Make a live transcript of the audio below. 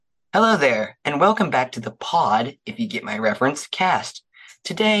Hello there, and welcome back to the pod, if you get my reference, cast.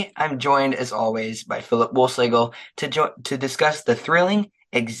 Today, I'm joined, as always, by Philip Wolslegel to discuss the thrilling,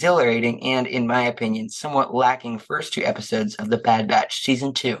 exhilarating, and, in my opinion, somewhat lacking first two episodes of The Bad Batch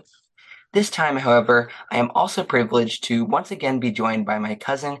Season 2. This time, however, I am also privileged to once again be joined by my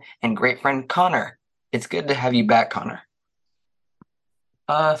cousin and great friend Connor. It's good to have you back, Connor.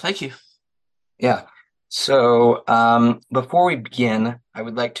 Thank you. Yeah. So, before we begin, I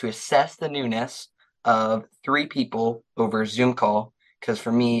would like to assess the newness of three people over Zoom call, because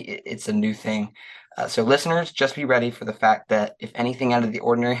for me, it's a new thing. So, listeners, just be ready for the fact that if anything out of the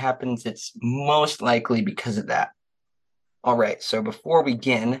ordinary happens, it's most likely because of that. All right. So, before we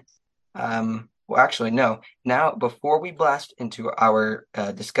begin, well, actually, no. Now, before we blast into our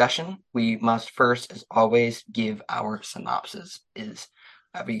discussion, we must first, as always, give our synopsis. Is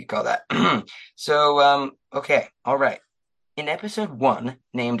however you call that. Okay, all right. In episode one,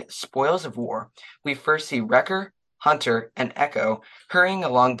 named Spoils of War, we first see Wrecker, Hunter, and Echo hurrying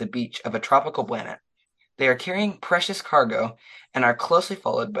along the beach of a tropical planet. They are carrying precious cargo and are closely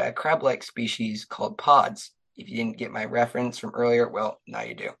followed by a crab-like species called pods. If you didn't get my reference from earlier, well, now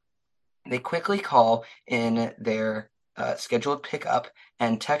you do. They quickly call in their scheduled pickup,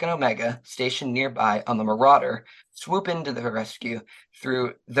 and Tech and Omega, stationed nearby on the Marauder, swoop into the rescue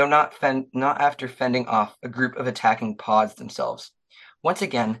though not after fending off a group of attacking pods themselves. Once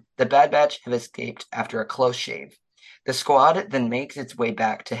again, the Bad Batch have escaped after a close shave. The squad then makes its way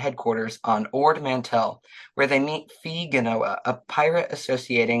back to headquarters on Ord Mantell, where they meet Fee Ganoa, a pirate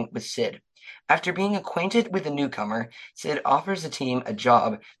associating with Sid. After being acquainted with the newcomer, Sid offers the team a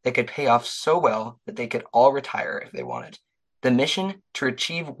job that could pay off so well that they could all retire if they wanted. The mission to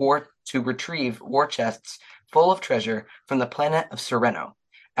retrieve war chests full of treasure from the planet of Sereno.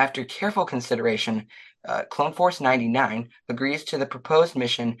 After careful consideration, Clone Force 99 agrees to the proposed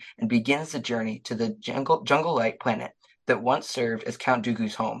mission and begins the journey to the jungle-like planet that once served as Count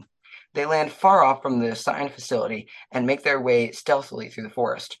Dooku's home. They land far off from the assigned facility and make their way stealthily through the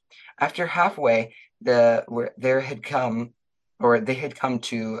forest. After halfway, they had come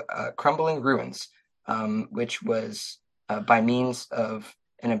to crumbling ruins, which was by means of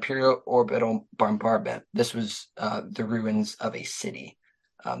an Imperial orbital bombardment. This was the ruins of a city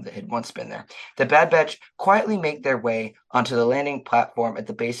that had once been there. The Bad Batch quietly make their way onto the landing platform at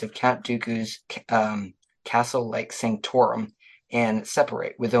the base of Count Dooku's castle-like sanctorum and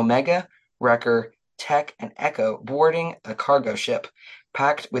separate, with Omega, Wrecker, Tech, and Echo boarding a cargo ship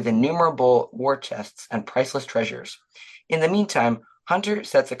packed with innumerable war chests and priceless treasures. In the meantime, Hunter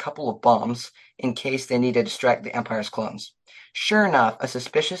sets a couple of bombs in case they need to distract the Empire's clones. Sure enough, a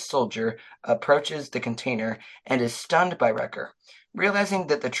suspicious soldier approaches the container and is stunned by Wrecker. Realizing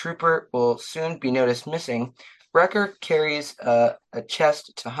that the trooper will soon be noticed missing, Wrecker carries a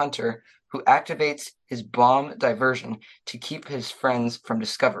chest to Hunter, who activates his bomb diversion to keep his friends from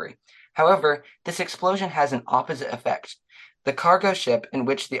discovery. However, this explosion has an opposite effect. The cargo ship in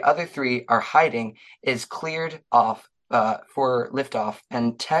which the other three are hiding is cleared off for liftoff,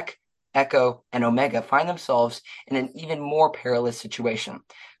 and Tech, Echo, and Omega find themselves in an even more perilous situation.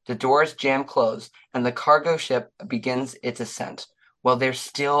 The doors jam closed, and the cargo ship begins its ascent, while they're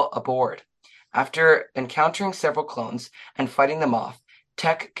still aboard. After encountering several clones and fighting them off,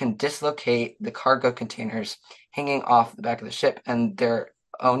 Tech can dislocate the cargo containers hanging off the back of the ship, and their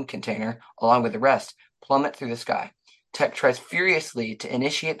own container, along with the rest, plummet through the sky. Tech tries furiously to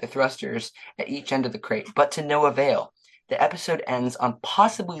initiate the thrusters at each end of the crate, but to no avail. The episode ends on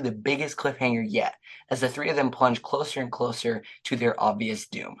possibly the biggest cliffhanger yet, as the three of them plunge closer and closer to their obvious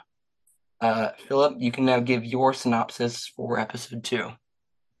doom. Philip, you can now give your synopsis for episode two.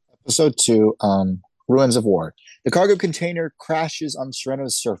 Episode 2, Ruins of War. The cargo container crashes on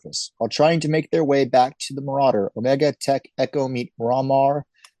Sereno's surface. While trying to make their way back to the Marauder, Omega, Tech, Echo meet Ramar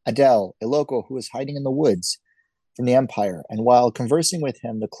Adel, a local who is hiding in the woods from the Empire. And while conversing with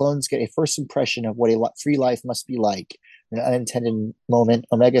him, the clones get a first impression of what a free life must be like. In an unintended moment,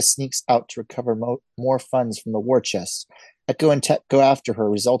 Omega sneaks out to recover more funds from the war chest. Echo and Tech go after her,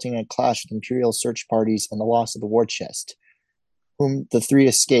 resulting in a clash with Imperial search parties and the loss of the war chest, whom the three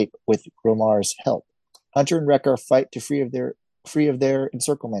escape with Romar's help. Hunter and Wrecker fight to free of their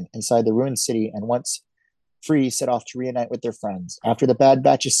encirclement inside the ruined city, and once free, set off to reunite with their friends. After the Bad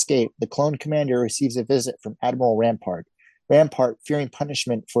Batch escape, the clone commander receives a visit from Admiral Rampart. Rampart, fearing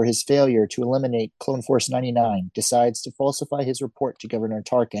punishment for his failure to eliminate Clone Force 99, decides to falsify his report to Governor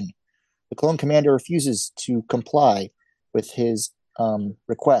Tarkin. The clone commander refuses to comply with his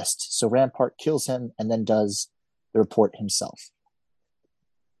request, so Rampart kills him and then does the report himself.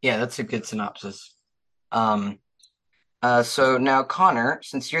 Yeah, that's a good synopsis. Um, So now, Connor,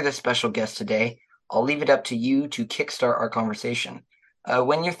 since you're the special guest today, I'll leave it up to you to kickstart our conversation.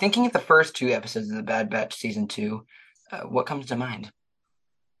 When you're thinking of the first two episodes of The Bad Batch season two, what comes to mind?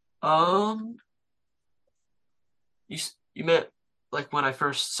 Um, you meant like when I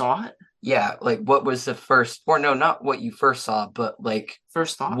first saw it? Yeah, like what was the first, or no, not what you first saw, but like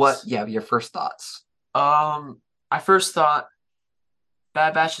First what, thoughts? yeah, your first thoughts. I first thought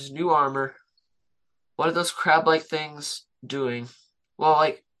Bad Batch's new armor. What are those crab-like things doing? Well,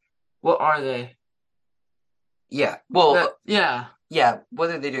 like, what are they? Yeah, well, Yeah. yeah, what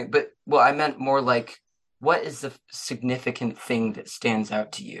are they doing? But, well, I meant more like, what is the significant thing that stands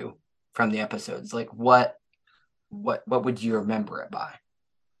out to you from the episodes? Like, what would you remember it by?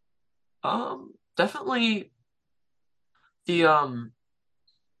 Definitely the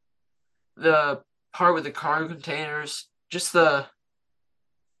the part with the cargo containers, just the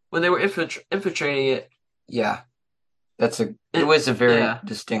when they were infiltrating it. Yeah, it It was a very yeah.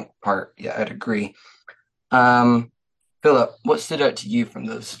 distinct part. Yeah, I'd agree. Um, Philip, what stood out to you from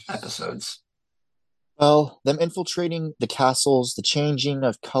those episodes? Well, them infiltrating the castles, the changing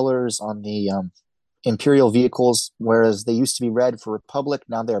of colors on the Imperial vehicles, whereas they used to be red for Republic,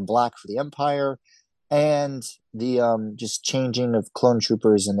 now they're black for the Empire, and the just changing of clone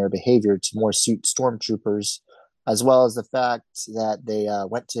troopers and their behavior to more suit stormtroopers, as well as the fact that they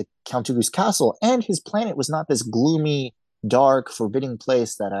went to Count Dooku's castle, and his planet was not this gloomy, dark, forbidding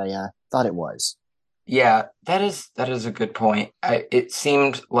place that I thought it was. Yeah, that is a good point. It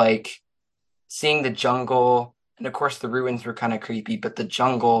seemed like seeing the jungle, and of course the ruins were kind of creepy, but the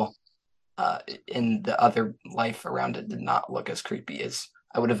jungle in the other life around it did not look as creepy as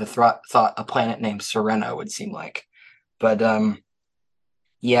I would have thought a planet named Serena would seem like. But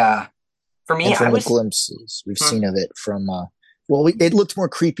yeah, for me, And I from the was glimpses we've hmm, seen of it from, it looked more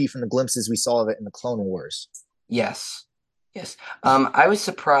creepy from the glimpses we saw of it in the Clone Wars. yes, yes. I was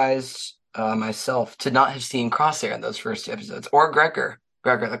surprised myself to not have seen Crosshair in those first two episodes or Gregor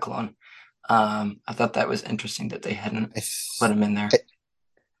the clone. I thought that was interesting that they hadn't I, put th- him in there. I,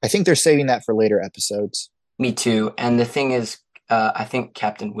 I think they're saving that for later episodes. Me too. And the thing is, I think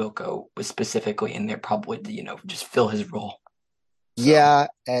Captain Wilco was specifically in there probably to, just fill his role. So, Yeah,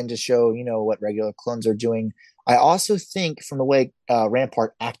 and to show what regular clones are doing. I also think from the way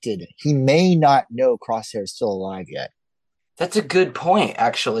Rampart acted, he may not know Crosshair is still alive yet. that's a good point,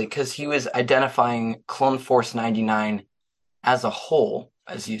 actually, because he was identifying Clone Force 99 as a whole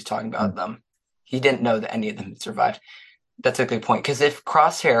as he was talking Mm. about them. He didn't know that any of them had survived. That's a good point, because if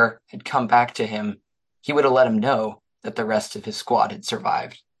Crosshair had come back to him, he would have let him know that the rest of his squad had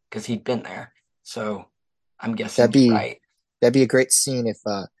survived, because he'd been there. So, I'm guessing That'd you're be right. that'd be a great scene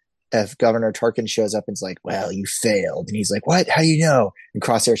if Governor Tarkin shows up and is like, "Well, you failed," and he's like, "What? How do you know?" And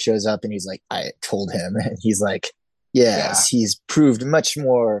Crosshair shows up and he's like, "I told him," and he's like, "Yes, Yeah, he's proved much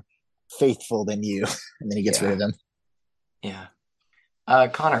more faithful than you," and then he gets rid yeah, of him. yeah.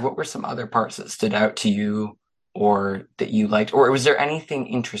 Connor, what were some other parts that stood out to you or that you liked? Or was there anything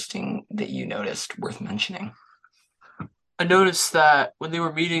interesting that you noticed worth mentioning? I noticed that when they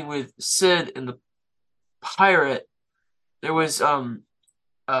were meeting with Sid and the pirate, there was a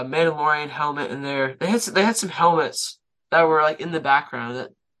Mandalorian helmet in there. They had some helmets that were like in the background that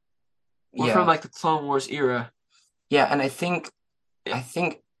were from Yeah, like the Clone Wars era. yeah, and I think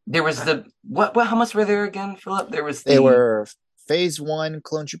there was the what helmets were there again, Philip? There was They the were Phase One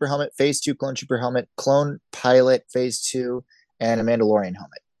Clone Trooper helmet, Phase Two Clone Trooper helmet, Clone Pilot Phase Two, and a Mandalorian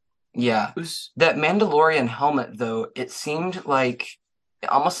helmet. yeah. It was That Mandalorian helmet though, it seemed like it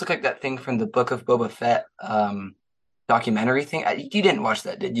almost looked like that thing from the Book of Boba Fett documentary thing. You didn't watch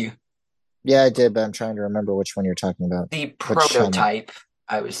that, did you? Yeah, I did, but I'm trying to remember which one you're talking about. The Which helmet? prototype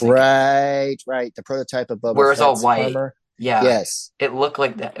I was thinking of. Right, right. The prototype of Boba Where it was all Fett's white. armor. Yeah, Yes. it looked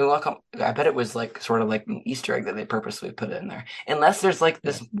like that. I bet it was like sort of like an Easter egg that they purposely put in there. Unless there's like Yeah.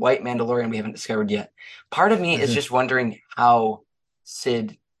 this white Mandalorian we haven't discovered yet. Part of me is hmm just wondering how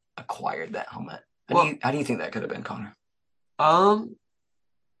Sid acquired that helmet. How do well, you how do you think that could have been, Connor? um,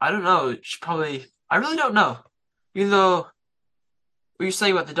 I don't know. I really don't know. Even though what you're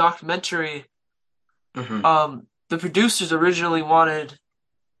saying about the documentary, Hmm. the producers originally wanted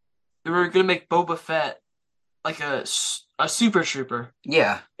they were gonna make Boba Fett like a super trooper,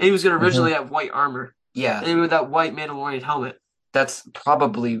 Yeah, and he was gonna hmm originally have white armor, yeah. and with that white Mandalorian helmet. That's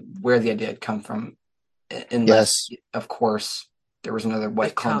probably where the idea had come from. Unless, Yes. of course, there was another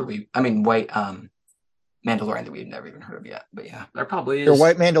white It clone that come white Mandalorian that we've never even heard of yet. But yeah. there probably There are is.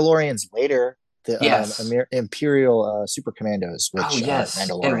 white Mandalorians later. The Yes. Imperial Super Commandos, Oh, which are yes. In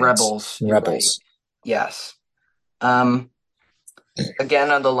Mandalorians Rebels, and you're right. Rebels. Yes. Um,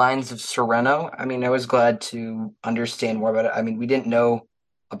 again, on the lines of Sereno, I mean, I was glad to understand more about it. I mean, we didn't know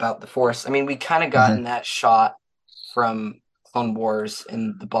about the Force. I mean, we kind of Hmm. gotten that shot from Clone Wars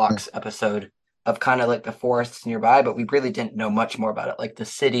in the box episode of kind of like the forests nearby, but we really didn't know much more about it, like the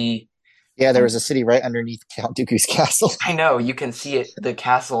city. Yeah, there And was a city right underneath Count Dooku's castle. I know you can see it, the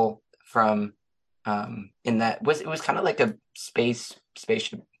castle from in that was it was kind of like a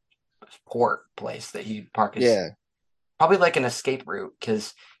spaceship port place that he parked his Yeah, probably like an escape route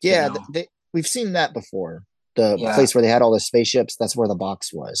because you yeah. know We've seen that before. The yeah place where they had all the spaceships. That's where the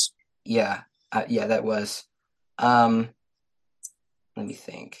box was. yeah yeah that was um let me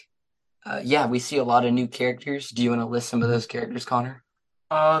think yeah we see a lot of new characters. Do you want to list some of Mhm. those characters, Connor?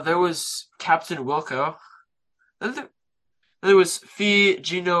 There was Captain Wilco. Then there was Fee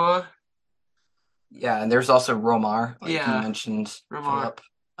Genoa. Yeah, and there's also Romar, like you Yeah, mentioned, Ramar.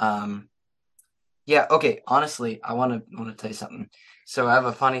 Philip. Yeah, okay, honestly, I want to tell you something. So I have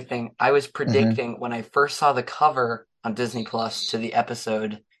a funny thing. I was Mhm. predicting when I first saw the cover on Disney Plus to the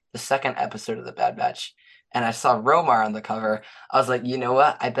episode, the second episode of the Bad Batch, and I saw Romar on the cover. I was like, you know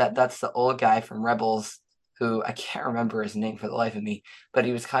what? I bet that's the old guy from Rebels who I can't remember his name for the life of me, but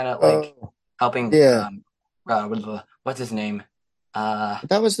he was kind of like Oh, helping yeah. what's his name? Uh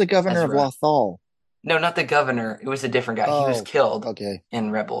That was the governor of Ezra. Lothal. No, not the governor. It was a different guy. He was Oh, killed okay.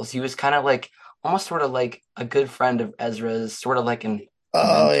 in Rebels. He was kind of like almost sort of like a good friend of Ezra's, sort of like a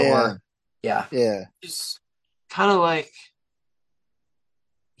Oh, yeah. mentor. Yeah, Yeah. He's kind of like,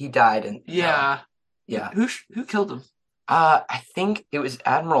 he died and yeah. yeah. Who killed him? I think it was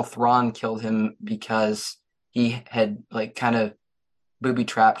Admiral Thrawn killed him because he had like kind of booby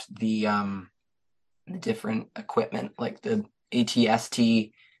trapped the different equipment, like the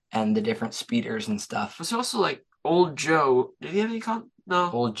ATST and the different speeders and stuff. Was he also like Old Joe? Did he have any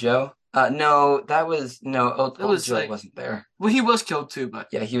No, Old Joe? No, that was no. that Old was Joe like, wasn't there. well, he was killed too, but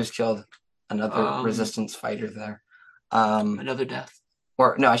Yeah, he was killed. Another um, resistance fighter there. Um, another death.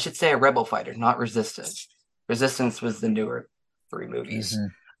 or no, I should say a rebel fighter, not resistance. Resistance was the newer three movies.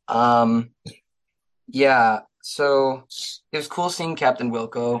 Hmm. Um, yeah, so it was cool seeing Captain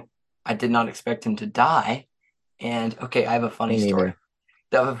Wilco. I did not expect him to die. And okay, I have a funny Me story.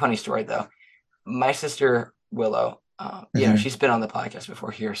 neither. I have a funny story though. My sister Willow, Hmm. she's been on the podcast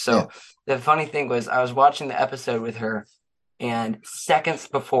before here. Yeah. So the funny thing was, I was watching the episode with her, and seconds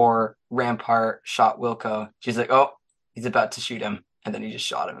before Rampart shot Wilco, she's like, "Oh, he's about to shoot him," and then he just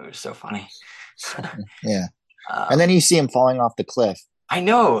shot him. It was so funny. Yeah. And then um, you see him falling off the cliff. I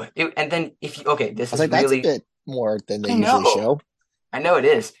know. And then if you okay, this I was is like, that's a really bit more than they I usually know. show. I know it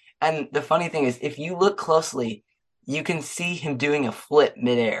is. And the funny thing is, if you look closely, you can see him doing a flip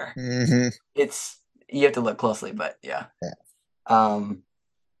midair. Hmm. It's you have to look closely, but yeah. Yeah. Um,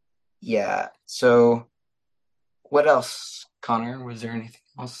 yeah. So what else, Connor? Was there anything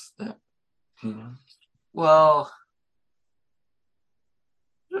else that you know? Well,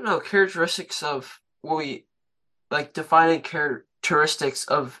 I don't know, characteristics of what we like defining characteristics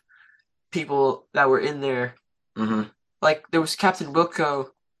of people that were in there. Mm-hmm. Like there was Captain Wilco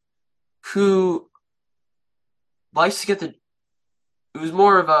who likes to get the it was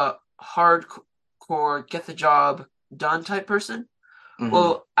more of a hardcore get the job done type person. Mm-hmm.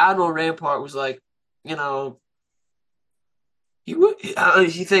 Well, Admiral Rampart was like, you know,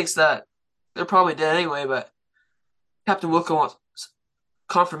 he thinks that they're probably dead anyway, but Captain Wilco wants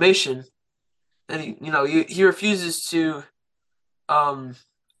confirmation, and he refuses to um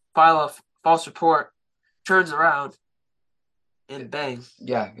file a false report, turns around and bang.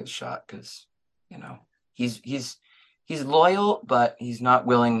 Yeah, good shot because you know he's he's he's loyal, but he's not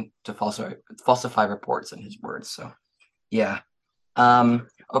willing to falsify reports in his words. So yeah.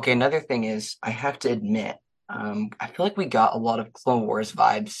 Okay, another thing is I have to admit, I feel like we got a lot of Clone Wars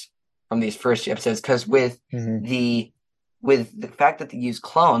vibes from these first few episodes because Hmm. the with the fact that they use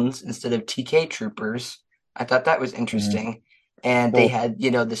clones instead of TK troopers, I thought that was Hmm. interesting. And they Well,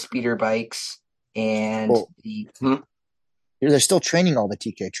 had, the speeder bikes and well, the they're still training all the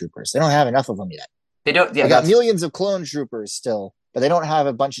TK troopers. They don't have enough of them yet. they don't yeah, They got that's millions of clone troopers still, but they don't have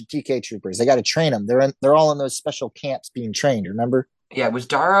a bunch of TK troopers. They got to train them. They're all in those special camps being trained. Remember? yeah, was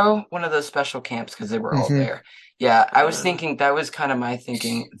Darrow one of those special camps because they were all Hmm. there? Yeah, I was Uh, thinking that was kind of my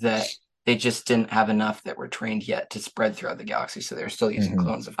thinking that they just didn't have enough that were trained yet to spread throughout the galaxy, so they're still using Hmm.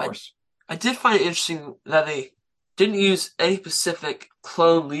 clones, of I course. I did find it interesting that they didn't use any specific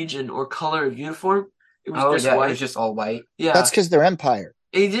clone legion or color of uniform. It was Oh just yeah, it was white. just all white. That's Yeah. because they're Empire.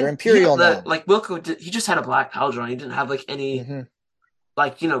 And he They're didn't he had Imperial the now. like Wilco did, he just had a black Haldron. He didn't have like any Hmm.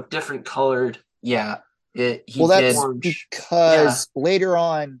 like, different colored Yeah, he Well, that's did. orange. Yeah. because later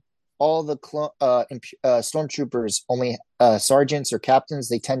on, all the stormtroopers only sergeants or captains.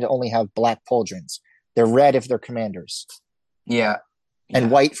 They tend to only have black pauldrons. They're red if they're commanders, Yeah. and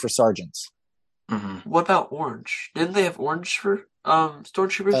Yeah. white for sergeants. What about orange? Didn't they have orange for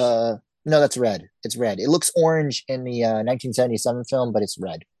stormtroopers? Uh, no, that's red. It's red. It looks orange in the 1977 film, but it's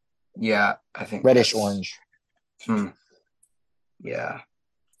red, Yeah. I think reddish that's. orange. Hmm. Yeah.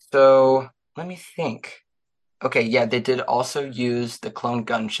 So let me think. Okay, yeah, they did also use the clone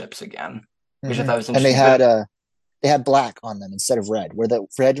gunships again, which I thought was And interesting. But they had black on them instead of red. Where the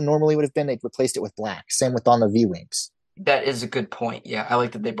red normally would have been, they'd replaced it with black. Same with on the V wings. that is a good point. Yeah, I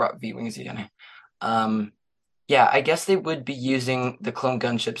like that they brought V-wings again. Um, yeah, I guess they would be using the clone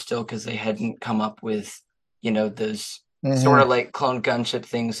gunship still because they hadn't come up with, those sort Hmm. of like clone gunship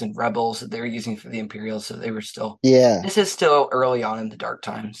things and rebels that they were using for the Imperials. So they were still. Yeah, This is still early on in the dark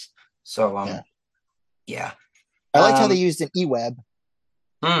times. So yeah. yeah. I liked how they Um, used an E-web.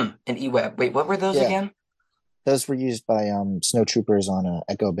 and E-Web. Wait, what were those Yeah, again? those were used by snowtroopers on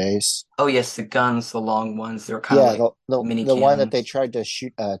Echo Base. Oh yes, the guns, the long ones. They were kind of Yeah, like mini the one that they cannons. tried to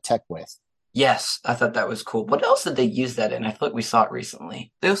shoot tech with. Yes, I thought that was cool. What else did they use that in? I feel like we saw it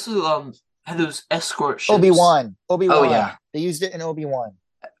recently. They also had those escort ships. Oh Obi-Wan. yeah, They used it in Obi-Wan.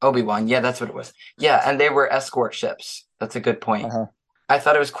 Obi-Wan. Yeah, that's what it was. Yeah, and they were escort ships. That's a good point. Uh-huh. I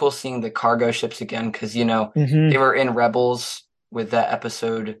thought it was cool seeing the cargo ships again because Hmm. they were in Rebels with that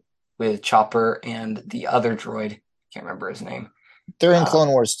episode with Chopper and the other droid. Can't remember his name. They're in Clone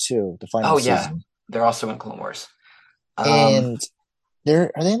Um, Wars too, the final oh yeah, season. they're also in Clone Wars. Um, And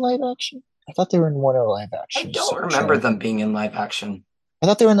are they in live action? I thought they were in one of the live I action don't remember show. them being in live action. I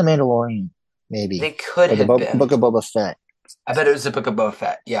thought they were in The Mandalorian, maybe. They could Or the have been. Book of Boba Fett. I bet it was the Book of Boba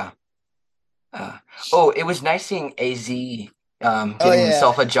Fett. Yeah. Uh, oh, it was nice seeing AZ Oh getting yeah.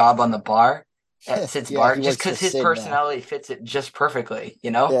 himself a job on the bar at Sid's Yeah, bar he just works for because his Sid now. personality fits it just perfectly.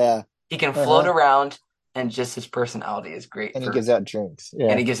 Yeah. He can float Uh-huh. around and just his personality is great And he for gives out drinks. and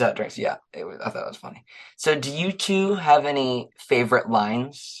Yeah. he gives out drinks. Yeah, I thought it was funny. So do you two have any favorite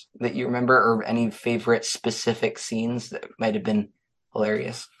lines that you remember or any favorite specific scenes that might have been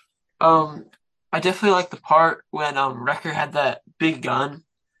hilarious? Um, I definitely like the part when Wrecker had that big gun.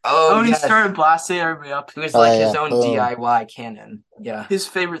 Oh Oh, and he yes. started blasting everybody up. It was Oh like his yeah. own Boom. DIY cannon. Yeah. His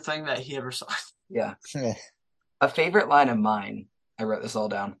favorite thing that he ever saw. Yeah. Yeah. A favorite line of mine, I wrote this all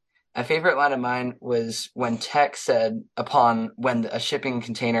down. A favorite line of mine was when Tech said, upon when a shipping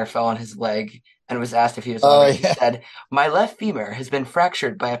container fell on his leg and was asked if he was all Oh right, he yeah. said, "My left femur has been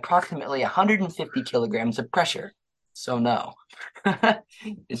fractured by approximately 150 kilograms of pressure. So no."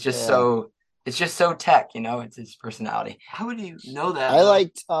 It's just Yeah. so it's just so Tech. It's his personality. How would you know that I though?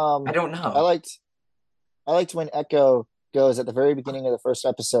 liked I don't I know. liked I liked when Echo goes at the very beginning of the first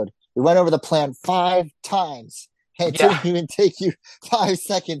episode. We went over the plan 5 times. And it Yeah, didn't even take you 5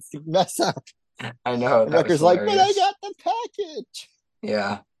 seconds to mess up. I know. And That was Wrecker's like, but I hilarious. got the package.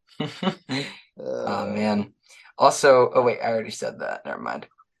 Yeah. Oh Uh, man. Also, oh wait, I already said that. Never mind.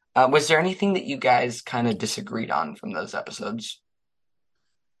 Was there anything that you guys kind of disagreed on from those episodes?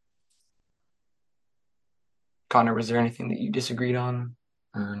 Connor, was there anything that you disagreed on?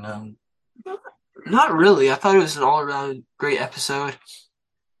 Or no? Not really. I thought it was an all-around great episode.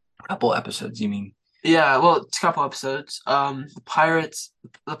 A couple episodes, you mean? Yeah, well, it's a couple episodes.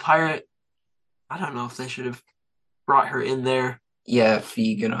 The pirate. I don't know if they should have brought her in there. Yeah,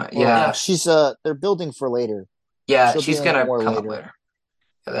 Fee gonna well, yeah. Yeah, she's they're building for later. Yeah, She'll be she's in it gonna more come up later. later.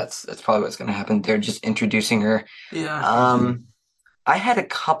 Yeah, that's probably what's gonna happen. They're just introducing her. yeah. I had a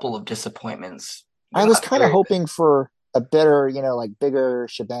couple of disappointments. They're I was not kind of very big. hoping for a better, like bigger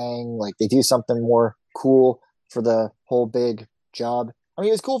shebang, like they do something more cool for the whole big job. I mean,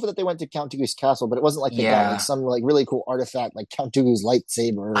 it was cool for that they went to Count Dooku's castle, but it wasn't like they got like Yeah. some like really cool artifact like Count Dooku's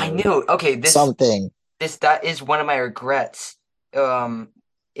lightsaber I or knew. Okay, this something. that is one of my regrets.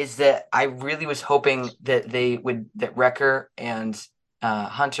 Is that I really was hoping that that Wrecker and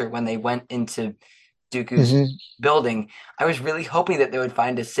Hunter, when they went into Dooku's Hmm. building, I was really hoping that they would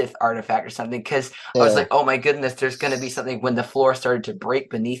find a Sith artifact or something because I was Yeah. like, oh my goodness, there's going to be something when the floor started to break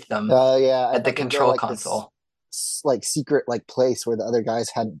beneath them Yeah. I at the thought they'd go to control like this console. like secret like place where the other guys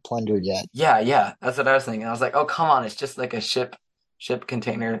hadn't plundered yet. Yeah, that's what I was thinking. I was like, oh come on, it's just like a ship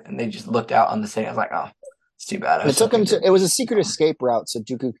container, and they just looked out on the city. I was like, oh, it's too bad. I And it was took him hoping to. to. It was a secret escape route, so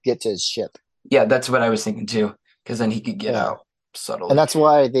Dooku could get to his ship. Yeah, that's what I was thinking too, because then he could get Yeah, out and subtly. that's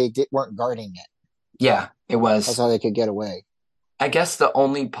why weren't guarding it. Yeah, it That's was. how they could get away. I guess the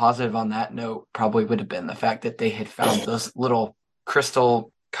only positive on that note probably would have been the fact that they had found those little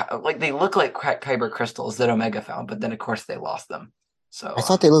crystal, like they look like kyber crystals that Omega found, but then of course they lost them. I So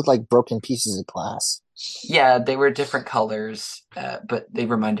thought they looked like broken pieces of glass. yeah, they were different colors, but they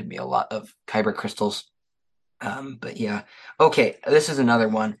reminded me a lot of kyber crystals. But yeah, okay, this is another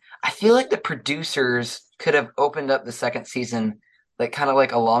one. I feel like the producers could have opened up the second season, like kind of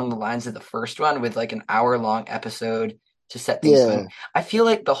like along the lines of the first one, with like an hour-long episode to set things going. Yeah. I feel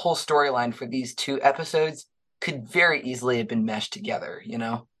like the whole storyline for these two episodes could very easily have been meshed together, you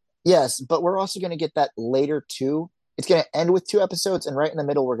know? Yes, but we're also going to get that later too. It's going to end with 2 episodes, and right in the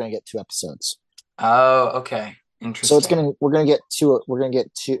middle, we're going to get 2 episodes. Oh, okay. So it's Interesting. gonna we're gonna get two. We're gonna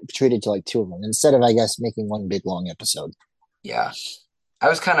get two treated to like two of them instead of, I guess, making one big long episode. Yeah. I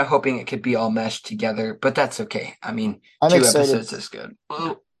was kind of hoping it could be all meshed together, but that's okay. I mean, I'm two excited. episodes is good. Yeah.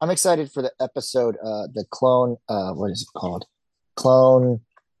 Well, I'm excited for the episode. The clone. What is it called? Clone.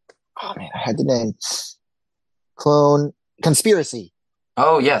 Oh man, I had the name. Clone conspiracy.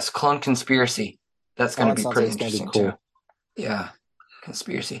 Oh, yes, Clone Conspiracy. That's That going to one be sounds like pretty it's gonna be interesting too. cool. Yeah.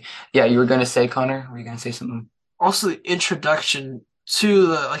 Conspiracy. Yeah, you were going to say, Connor? Were you going to say something? also the introduction to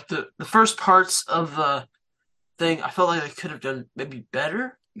the first parts of the thing, I felt like they could have done maybe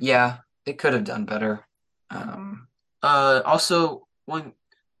better. Yeah, they could have done better. Um, Also, when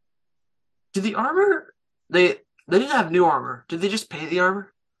did the armor they didn't have new armor? Did they just paint the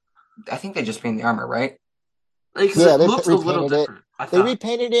armor? I think they just painted the armor, right? Like, because Yeah, it they looked a little repainted it. different, I They thought.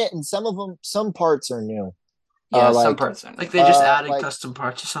 repainted it, and some of them, some parts are new. Yeah, some Like parts are Like new. they just added like custom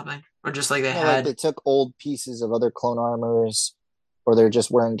parts or something, or just like they like they had. took old pieces of other clone armors, or they're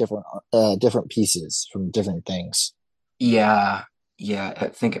just wearing different pieces from different things. Yeah, yeah, I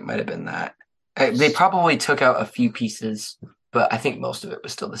think it might have been that. They probably took out a few pieces, but I think most of it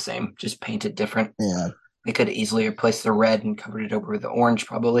was still the same, just painted different. Yeah. They could have easily replaced the red and covered it over with the orange,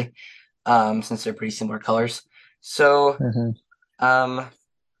 probably, since they're pretty similar colors. So, Hmm. um,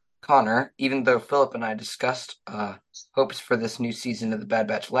 Connor, even though Philip and I discussed hopes for this new season of The Bad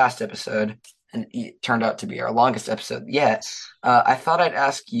Batch last episode, and it turned out to be our longest episode yet, I thought I'd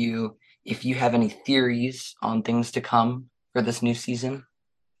ask you if you have any theories on things to come for this new season.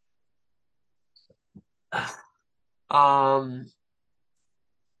 Um,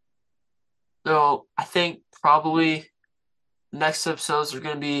 so I think probably next episodes are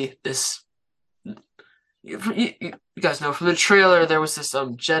going to be this. You guys know from the trailer there was this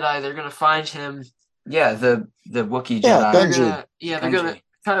Jedi. They're going to find him. Yeah, the Wookiee Yeah, Jedi, Gunji. They're gonna Gunji.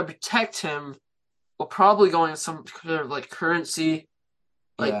 kind of protect him. While probably going some kind of like currency,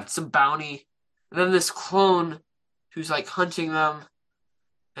 like Yeah, some bounty. And then this clone who's like hunting them,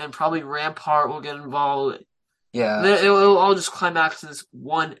 and probably Rampart will get involved. And yeah. then it'll all just climax to this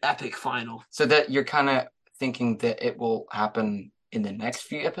one epic final. So that you're kind of thinking that it will happen in the next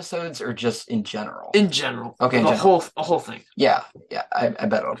few episodes, or just in general? In general, Okay, in the general. whole thing. Yeah, yeah. I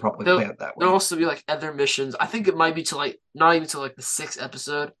bet it'll probably play out that There'll way. also be like other missions. I think it might be to like not even to like the sixth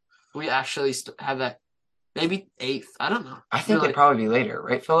episode. We actually have that maybe eighth. I don't know. I think it'd Really? probably be later,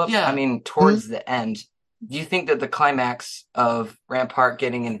 right, Philip? I Yeah. mean, Hmm? towards the end. Do you think that the climax of Rampart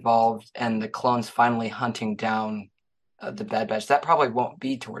getting involved and the clones finally hunting down the Bad Batch, that probably won't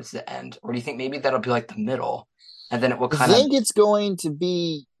be towards the end? Or do you think maybe that'll be like the middle, and then it will I kind of. think it's going to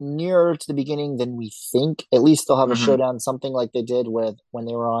be nearer to the beginning than we think. At least they'll have a Mm-hmm. showdown, something like they did with when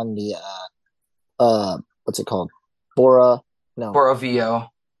they were on the what's it called? Bora. No. Borovio.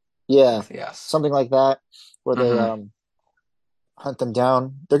 Yeah. Yes. Something like that. Where they Mm-hmm. hunt them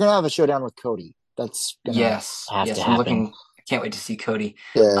down. They're gonna have a showdown with Cody. That's gonna Yes. have to Yes. I'm happen. looking. I can't wait to see Cody.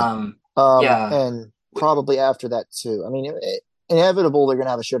 Yeah. Um. Yeah. And probably after that too. I mean, inevitable they're gonna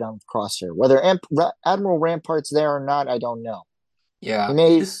have a showdown with Crosshair. Whether Admiral Rampart's there or not, I don't know. He Yeah.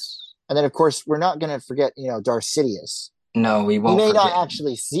 may, This and then of course we're not gonna forget, Darth Sidious. No, we He won't may not forget.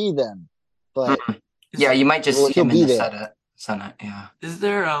 actually see them, but Mhm. Yeah, is you might just see he'll him in be the there. Senate. Yeah. is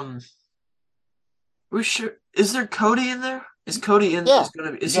there we sure is there Cody in there? Is Cody in Yeah,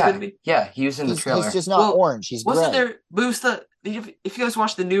 is he Yeah. gonna be? Yeah. He was in the he's trailer. just not Well, orange. He's wasn't gray. there but it was the if you guys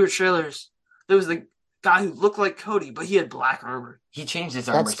watch the newer trailers, there was the guy who looked like Cody, but he had black armor. He changed his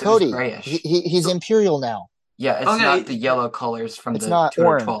armor, That's so it was Cody. grayish. He's So Imperial now. Yeah, it's not the okay, yellow colors from It's the not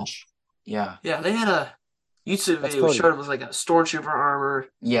 212. orange. Yeah. yeah, they had a YouTube That's video which Cody. showed him was like a stormtrooper armor.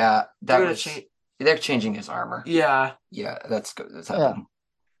 Yeah, They're that gonna was. change. They're changing his armor. Yeah, Yeah, that's good. That's Yeah,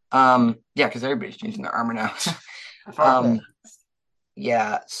 happening. Yeah, because everybody's changing their armor now. I thought. yeah. um,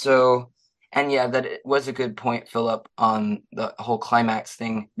 yeah. So, and yeah, that it was a good point, Philip, on the whole climax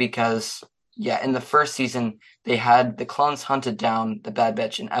thing because yeah, in the first season they had the clones hunted down the Bad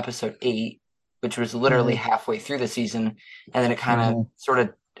Batch in episode 8, which was literally Hmm. halfway through the season, and then it kind of Hmm. sort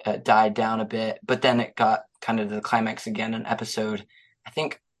of died down a bit, but then it got kind of the climax again in episode, I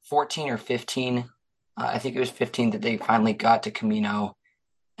think 14 or 15. I think it was 15 that they finally got to Camino,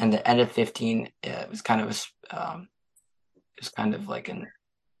 and the end of 15 was kind of it was kind of like an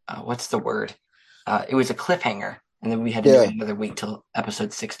what's the word? It was a cliffhanger, and then we had to wait Yeah, another week till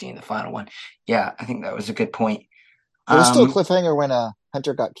episode 16, the final one. Yeah, I think that was a good point. it was still a Um, cliffhanger when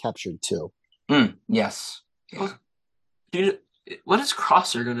Hunter got captured too. yes, yeah. Well, do what is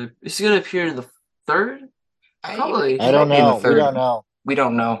Crosser gonna? Is he gonna appear in the third? Probably. I He might don't be in the know. We don't third. know. We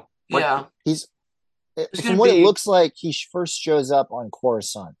don't know what. Yeah, He's it's from gonna what it be. looks like. He first shows up on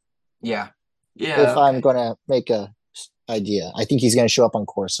Coruscant. Yeah, If Yeah, I'm okay. gonna make a idea, I think he's gonna show up on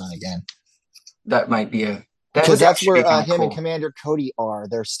Coruscant again that might be a. That because would that's actually be where kind of him and cool. Commander Cody are.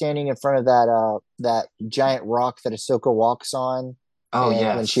 They're standing in front of that giant rock that Ahsoka walks on, Oh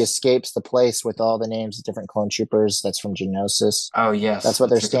and when she yes. escapes the place with all the names of different clone troopers, that's from Geonosis. Oh yes. That's what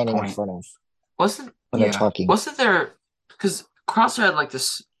they're That's a good standing in point. front of Wasn't when they're Yeah. talking. wasn't there? Because Crosser had like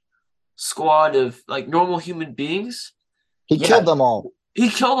this squad of like normal human beings. He killed Yeah. them all. He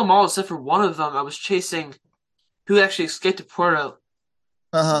killed them all except for one of them. I was chasing, who actually escaped to Porto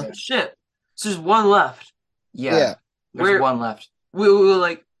Uh huh. ship. So there's one left. Yeah. Yeah. There's Where one left. will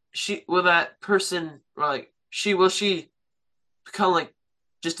like she will that person or like she become like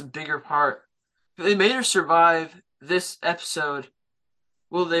just a bigger part? If they made her survive this episode,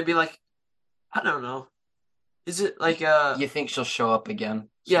 will they be like I don't know. Is it like You think she'll show up again? Sort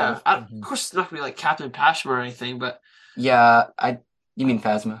yeah, of. of Mhm. course it's not gonna be like Captain Pashma or anything, but Yeah. You mean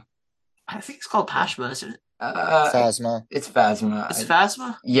Phasma? I think it's called Yeah. Pashma, isn't it? Phasma. It's Phasma. It's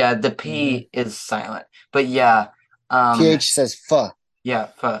Phasma? Yeah. The Hmm. P is silent, but yeah. Um. PH says "fuh." Yeah.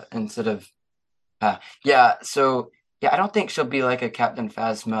 Instead of yeah. So yeah, I don't think she'll be like a Captain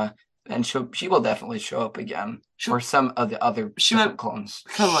Phasma, and she will definitely show up again, She or some of the other she might different clones.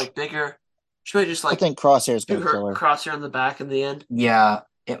 become like bigger. She might just I like think Crosshair's do gonna her kill her. crosshair on the back in the end. Yeah,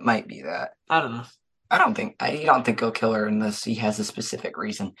 it might be that. I don't know. I don't think he'll kill her unless he has a specific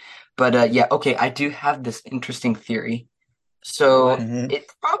reason. But yeah, okay, I do have this interesting theory. Oh So wait. Hmm.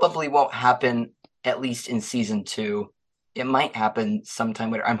 it probably won't happen at least in season two. It might happen sometime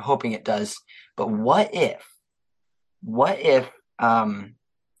later. I'm hoping it does. But what if um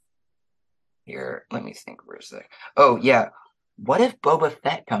here, let me think for a sec. Oh yeah. What if Boba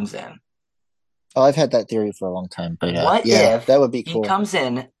Fett comes in? Oh, I've had that theory for a long time, but What yeah, if that would be he cool. comes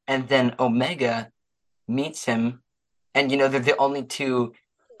in and then Omega meets him, and they're the only two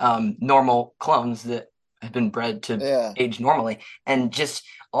normal clones that have been bred to Yeah. age normally, and just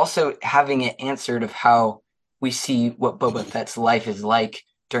also having it answered of how we see what Boba Fett's life is like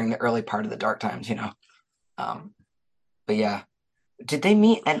during the early part of the Dark Times. Um, but yeah, did they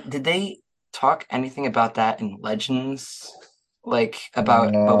meet and did they talk anything about that in Legends, like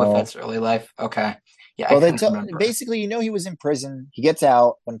about Boba No. Fett's early life? Okay, yeah, I Well, couldn't remember. basically, he was in prison. He gets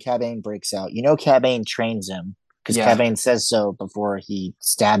out when Cad Bane breaks out. Cad Bane trains him because Cad Yeah. Bane says so before he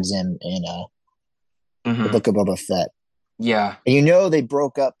stabs him in the Hmm. Book of Boba Fett. Yeah. And they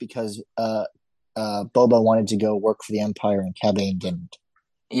broke up because Boba wanted to go work for the Empire and Cad Bane didn't.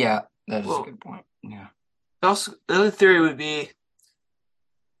 Yeah, that is a Well, good point. Yeah. also the other theory would be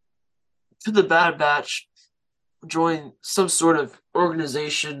could the Bad Batch join some sort of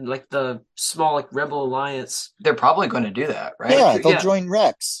organization like the small like Rebel Alliance? They're probably going to do that, right? Yeah, Like they'll yeah, join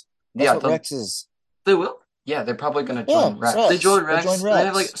Rex. That's Yeah, what Rex is. they will. they're probably going to Yeah, join it's They Rex. Rex. join They'll join Rex and they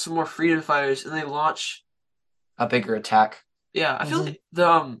have Rex. like some more freedom fighters and they launch. A bigger attack. Yeah, I feel Hmm. like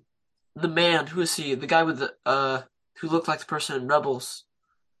the man who is he? The guy with the who looked like the person in Rebels.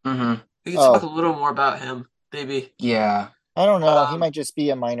 Hmm. We could talk a Oh, little more about him, maybe. Yeah. I don't But know. He might just be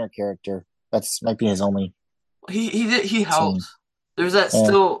a minor character. That's might be his only he helped. scene. There's that Yeah.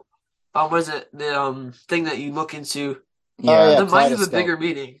 still what is it? The thing that you look into. Oh Yeah. yeah, There might have a Kaleidoscope. bigger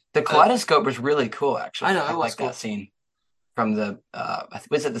meaning. The kaleidoscope was really cool, I actually. know I it was like that cool. scene from the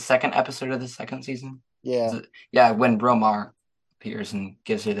was it the second episode of the second season? Yeah. Yeah, when Bromar appears and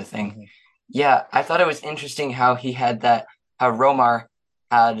gives her the thing. Hmm. Yeah, I thought it was interesting how how Romar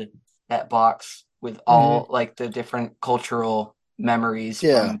had that box with Hmm. all like the different cultural memories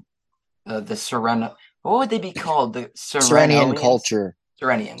Yeah. from the Serena. What would they be called? The Serenian Serenolians? culture.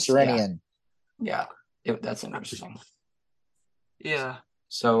 Serenians. Yeah, Serenian. yeah. That's interesting. Yeah.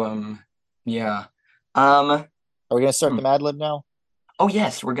 So, yeah. Um, Are we gonna start hmm. the Mad Lib now? Oh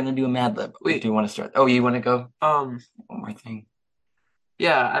yes, we're gonna do a Mad Lib. Do Wait. you want to start? Oh, you want to go? Um. One more thing.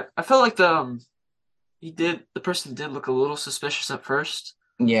 Yeah. I felt like the person did look a little suspicious at first.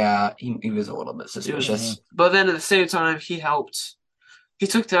 Yeah, he was a little bit It was, Hmm. suspicious. but then at the same time he helped. He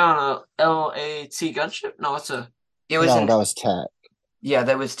took down a LAT gunship. No, it's a It was No, an that was Tech. Yeah,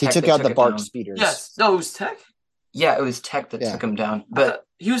 that was He Tech took that out took the it Bark down. Speeders. yes. No, it was Tech. Yeah, it was Tech that Yeah. took him down. I thought But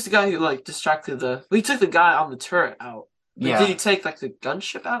he was the guy who like distracted the. Well, he took the guy on the turret out. But did he Yeah, take like the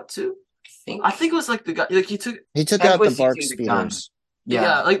gunship out too? think I think it was like the guy. Like he took. He took Tech out the was bark using the gun. speeders. Yeah,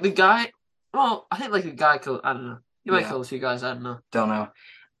 Yeah, like the guy. Well, I think like the guy killed. I don't know. He might yeah, kill a few guys. I don't know. don't know.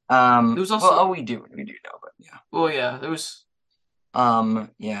 There was Well, also. oh, we do know, but yeah. Well, yeah, there was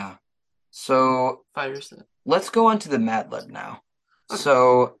Yeah. So fighters that. let's go on to the Mad Lib now. Okay.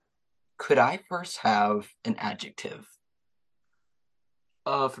 So could I first have an adjective?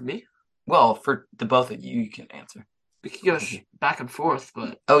 For me, Well, for the both of you, you can answer. we could go Okay. back and forth,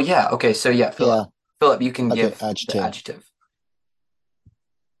 but Oh yeah, okay. So yeah, Philip. Yeah. Philip, you can Okay, give the adjective. adjective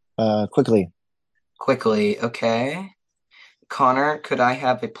Quickly. quickly. Okay. Connor, could I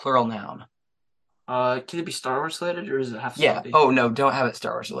have a plural noun? can it be Star Wars related or does it have to Yeah. not be? Oh no, don't have it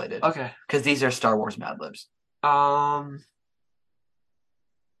Star Wars related Okay. because these are Star Wars Mad Libs. Um,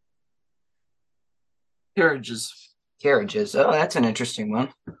 carriages. Carriages. Oh, that's an interesting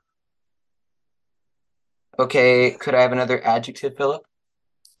one. Okay, could I have another adjective, Philip?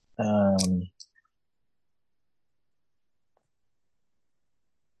 Um,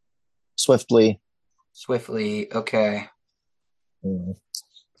 Swiftly. Swiftly. Okay. Mm.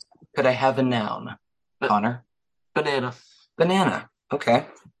 Could I have a noun, But Connor? banana. Banana. Okay.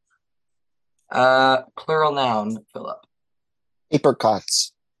 Plural noun, Philip.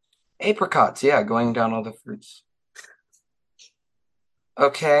 Apricots. Apricots. Yeah, going down all the fruits.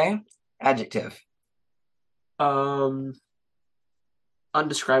 Okay. Adjective. Um,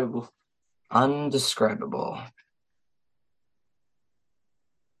 undescribable. Undescribable.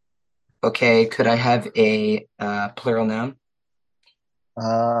 Okay, could I have a plural noun?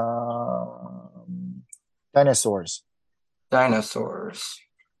 Dinosaurs. Dinosaurs.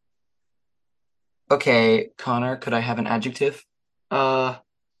 Okay, Connor, could I have an adjective? Uh,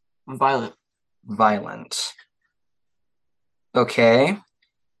 violent. Violent. Okay,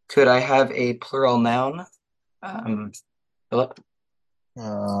 could I have a plural noun? Philip?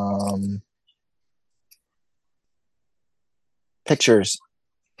 Um, Pictures.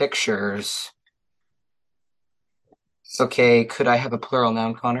 Pictures. Okay, could I have a plural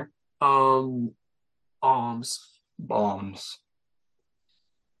noun, Connor? Um, alms. Bombs.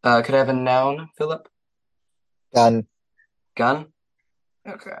 Could I have a noun, Philip? Gun. Gun?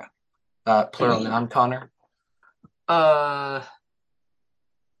 Okay. Plural noun, Connor? Uh,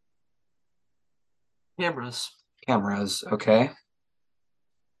 cameras. Cameras. Okay.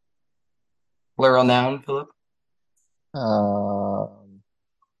 Plural noun, Philip? Um,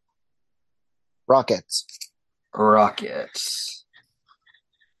 Rockets. Rockets.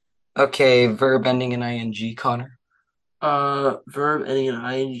 Okay, verb ending in ing, Connor? Verb ending in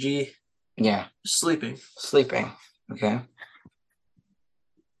ing. Yeah, Sleeping. sleeping. Okay.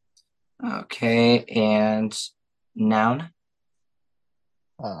 Okay, and noun?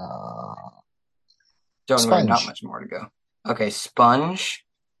 Uh, Don't worry, not Sponge. much more to go. Okay, sponge.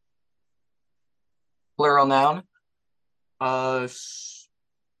 Plural noun? Uh,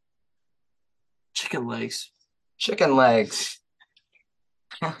 chicken legs. Chicken legs.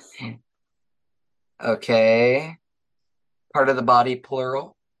 Okay. Part of the body,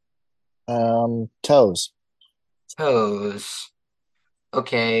 plural. Toes. Toes.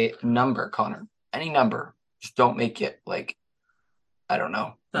 Okay, number, Connor. Any number. Just don't make it like, I don't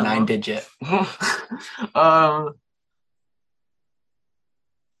know, That nine long. digit. um.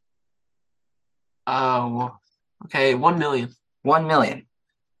 Oh. Okay. 1,000,000. 1 million.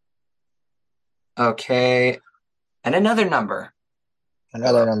 Okay. And another number,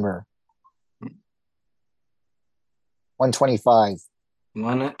 Another Philip. number. 125.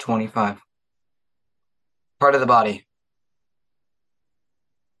 125. Part of the body.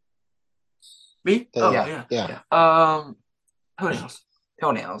 Me? Oh Yeah, yeah. yeah. Yeah. Toenails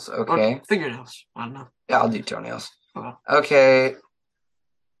Toenails. or Okay. fingernails. I don't know. Yeah, I'll do toenails. Oh, Okay.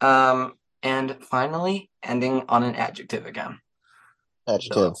 And finally, ending on an adjective again.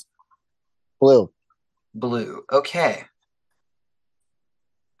 Adjective. Philip. Blue. Blue. Okay.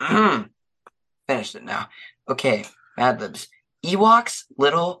 Finished it now. Okay, Mad Libs. Ewoks,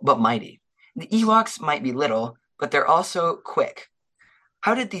 little but mighty. The Ewoks might be little, but they're also quick.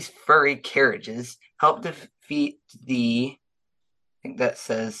 How did these furry carriages help defeat the, I think that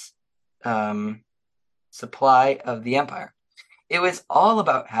says, supply of the Empire? It was all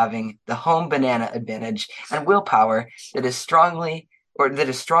about having the home banana advantage and willpower that is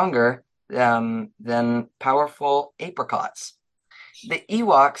stronger than powerful apricots. The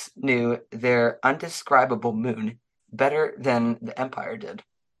Ewoks knew their undescribable moon better than the Empire did.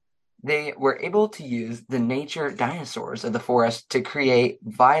 They were able to use the nature dinosaurs of the forest to create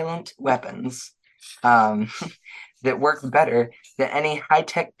violent weapons. Um, that worked better than any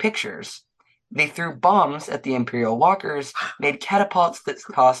high-tech pictures. They threw bombs at the Imperial walkers, made catapults that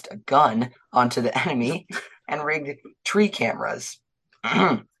tossed a gun onto the enemy, and rigged tree cameras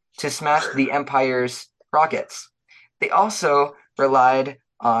to smash the Empire's rockets. They also relied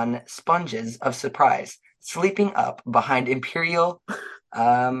on sponges of surprise, sleeping up behind Imperial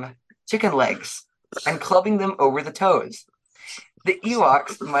chicken legs and clubbing them over the toes. The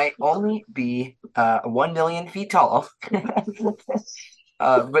Ewoks might only be 1 million feet tall,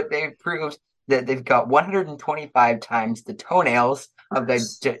 but they've proved that they've got 125 times the toenails of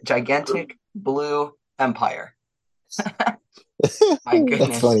the gigantic blue empire. My That's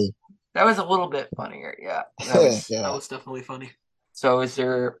goodness. funny. That was a little bit funnier. Yeah. That Yeah. was definitely funny. So is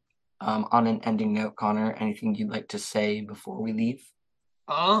there, on an ending note, Connor, anything you'd like to say before we leave?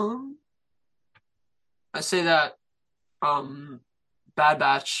 I say that Bad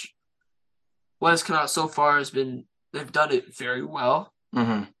Batch, what has come out so far they've done it very well.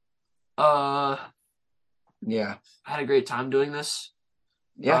 Mm-hmm. Yeah. I had a great time doing this.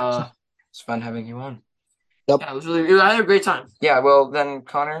 Yeah. It's fun having you on. Yep. Yeah, I had a great time. Yeah, well then,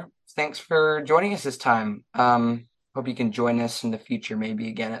 Connor, thanks for joining us this time. Hope you can join us in the future, maybe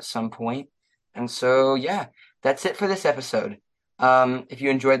again at some point. And so, yeah, that's it for this episode. If you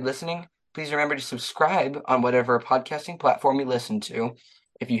enjoyed listening, please remember to subscribe on whatever podcasting platform you listen to,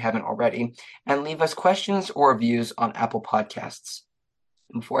 if you haven't already, and leave us questions or reviews on Apple Podcasts.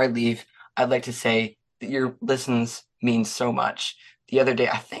 Before I leave, I'd like to say that your listens mean so much. The other day,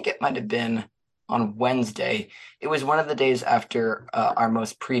 I think it might have been on Wednesday. It was one of the days after our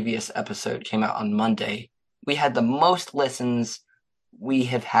most previous episode came out on Monday. We had the most listens we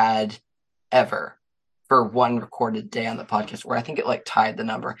have had ever for one recorded day on the podcast, where I think it like tied the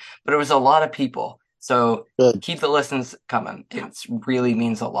number, but it was a lot of people. So Good. keep the listens coming. It really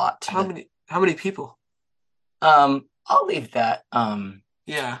means a lot to How many people? I'll leave that.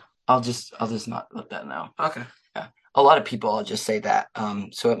 Yeah. I'll just not let that know. Okay. Yeah. A lot of people, I'll just say that.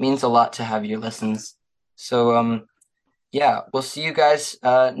 So it means a lot to have your listens. So yeah, we'll see you guys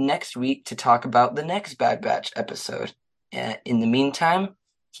next week to talk about the next Bad Batch episode. In the meantime,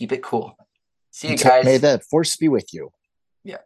 keep it cool. See you May guys. the force be with you.